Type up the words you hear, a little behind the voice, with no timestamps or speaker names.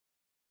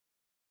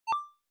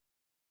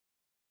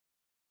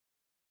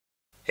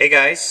Hey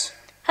guys.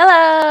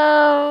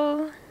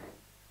 Hello!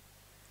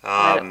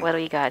 What Um, do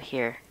we got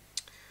here?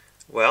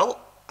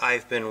 well,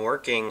 I've been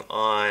working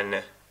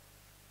on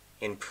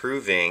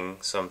improving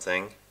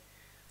something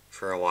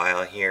for a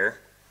while here.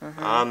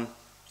 Mm-hmm.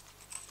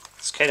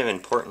 It's kind of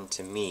important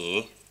to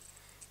me.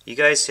 You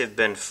guys have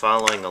been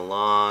following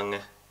along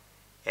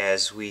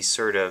as we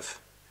sort of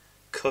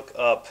cook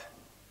up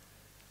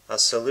a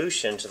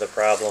solution to the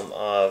problem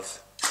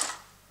of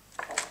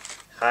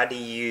how do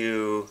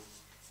you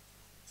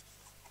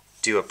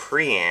do a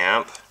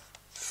preamp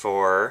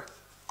for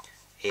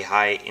a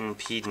high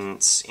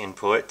impedance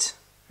input.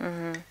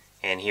 Mm-hmm.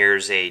 And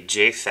here's a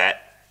Jfet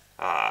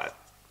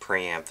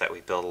preamp that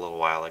we built a little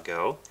while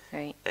ago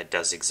Right. that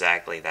does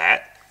exactly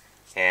that.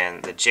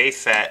 And the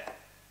Jfet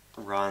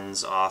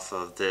runs off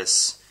of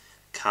this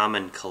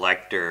common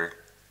collector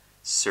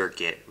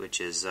circuit,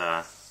 which is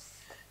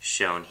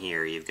shown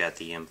here. You've got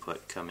the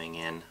input coming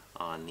in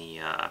on the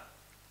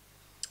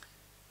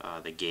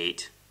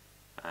gate,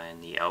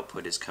 and the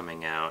output is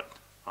coming out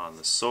on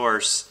the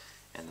source,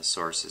 and the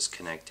source is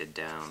connected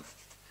down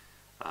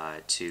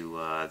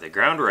to the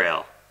ground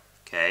rail.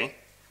 Okay,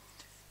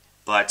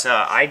 but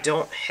I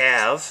don't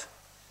have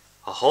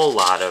a whole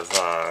lot of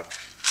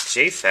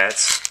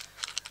Jfets.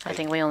 I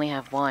think we only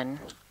have one.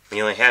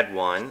 We only had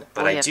one,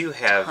 but I do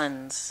have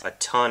tons. a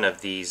ton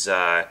of these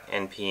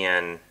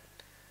NPN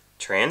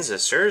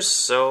transistors,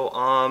 so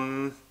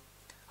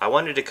I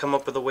wanted to come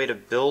up with a way to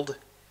build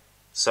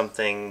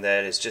something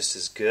that is just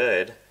as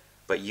good,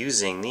 but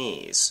using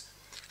these.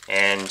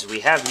 And we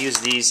have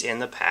used these in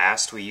the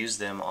past. We used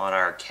them on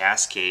our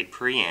Cascade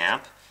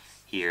Preamp.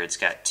 Here it's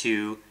got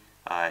two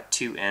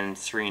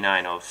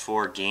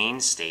 2N3904 gain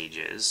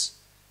stages.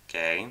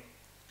 Okay.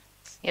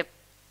 Yep.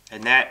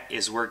 And that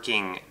is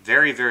working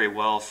very, very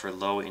well for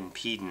low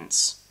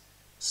impedance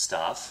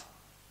stuff.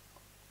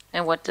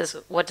 And what does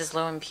low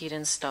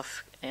impedance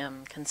stuff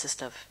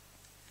consist of?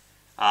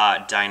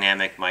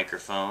 Dynamic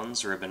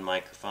microphones, ribbon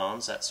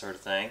microphones, that sort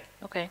of thing.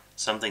 Okay.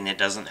 Something that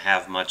doesn't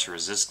have much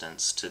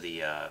resistance to the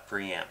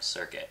preamp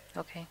circuit.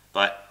 Okay.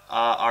 But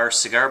our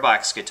cigar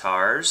box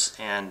guitars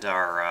and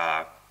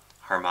our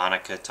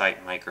harmonica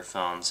type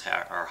microphones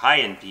are high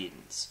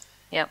impedance.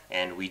 Yep.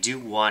 And we do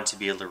want to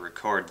be able to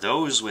record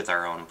those with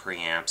our own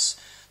preamps.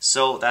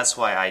 So that's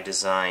why I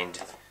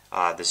designed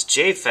this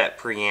Jfet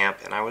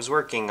preamp, and I was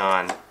working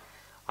on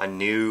a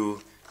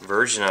new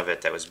version of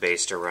it that was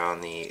based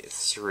around the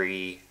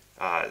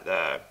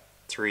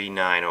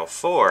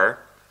 3904,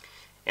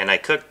 and I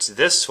cooked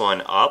this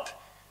one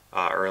up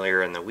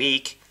earlier in the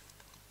week,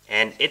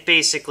 and it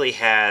basically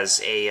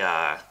has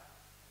a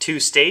two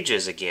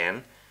stages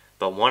again,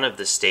 but one of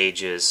the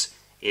stages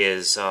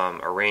is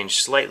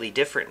arranged slightly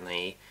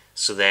differently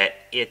so that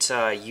it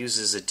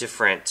uses a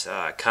different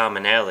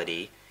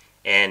commonality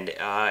and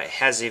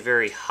has a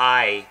very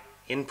high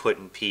input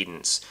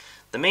impedance.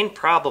 The main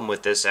problem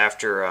with this,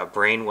 after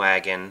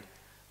Brainwagon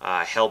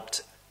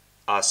helped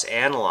us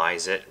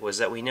analyze it, was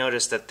that we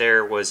noticed that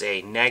there was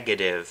a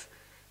negative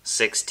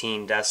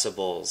 16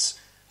 decibels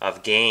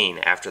of gain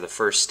after the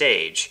first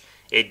stage.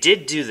 It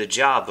did do the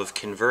job of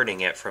converting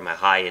it from a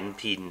high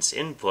impedance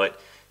input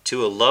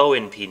to a low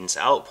impedance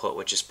output,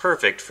 which is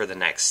perfect for the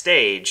next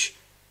stage,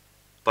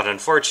 but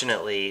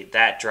unfortunately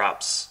that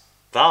drops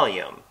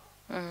volume.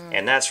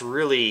 And that's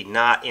really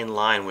not in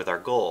line with our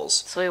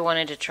goals. So we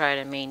wanted to try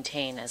to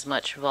maintain as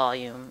much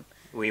volume.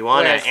 We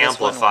want to Whereas this one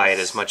amplify it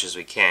was- as much as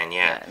we can,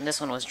 yeah. And this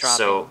one was dropping.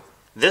 So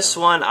this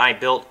one I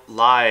built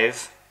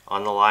live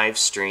on the live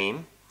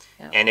stream,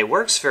 Yep. and it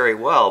works very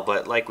well,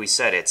 but like we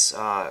said, it's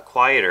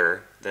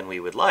quieter than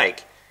we would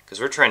like, because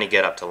we're trying to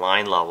get up to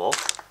line level.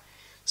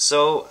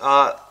 So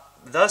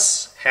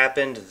thus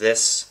happened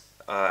this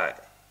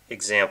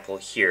example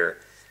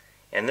here.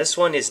 And this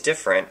one is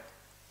different.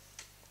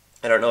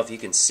 I don't know if you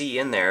can see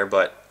in there,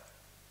 but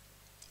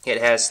it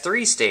has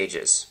three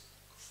stages.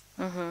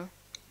 Mm-hmm.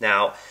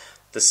 Now,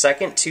 the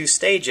second two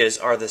stages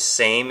are the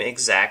same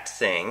exact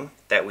thing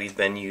that we've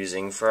been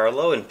using for our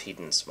low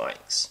impedance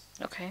mics.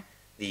 Okay.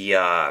 The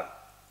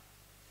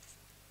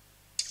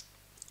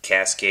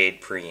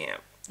Cascade Preamp.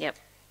 Yep.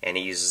 And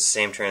it uses the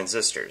same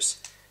transistors.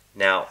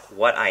 Now,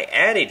 what I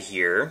added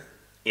here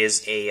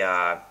is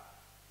a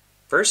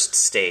first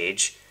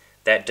stage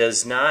that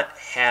does not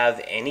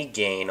have any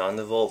gain on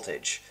the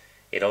voltage.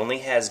 It only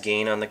has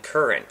gain on the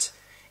current,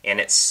 and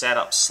it's set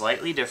up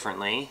slightly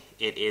differently.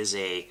 It is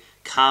a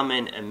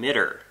common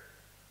emitter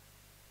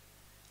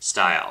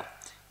style,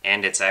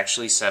 and it's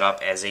actually set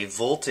up as a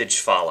voltage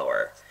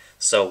follower.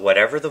 So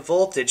whatever the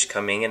voltage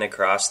coming in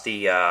across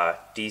the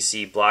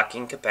DC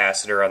blocking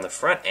capacitor on the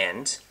front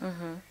end,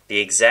 the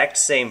exact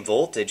same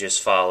voltage is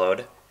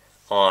followed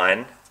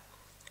on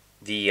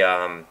the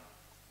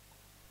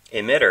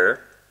emitter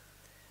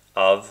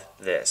of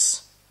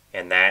this,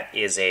 and that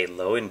is a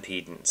low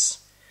impedance.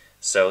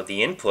 So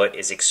the input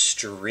is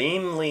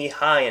extremely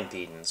high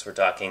impedance. We're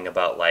talking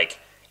about like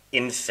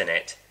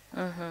infinite.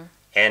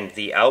 And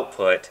the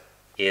output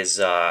is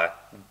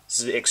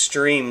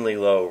extremely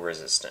low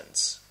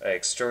resistance,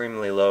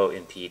 extremely low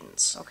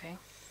impedance. Okay.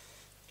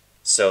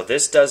 So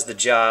this does the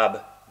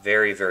job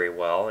very, very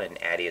well,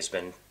 and Addie has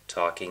been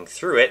talking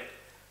through it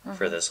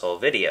for this whole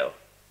video.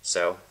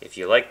 So if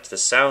you liked the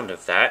sound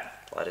of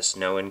that, let us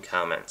know in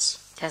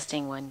comments.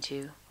 Testing 1,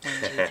 2, 1,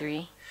 2,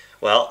 3.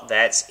 Well,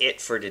 that's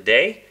it for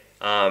today.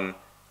 I'm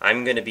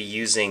going to be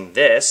using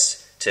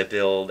this to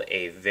build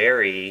a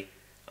very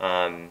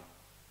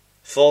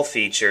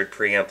full-featured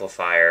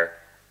preamplifier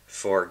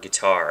for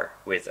guitar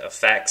with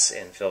effects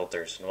and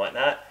filters and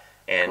whatnot.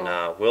 And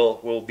Cool.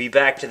 we'll be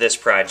back to this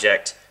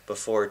project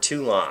before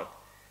too long.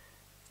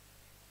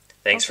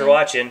 Thanks for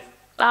watching.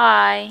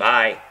 Bye.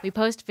 Bye. We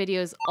post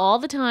videos all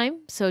the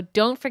time, so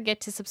don't forget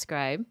to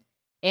subscribe.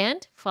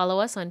 And follow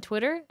us on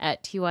Twitter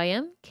at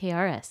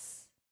TYMKRS.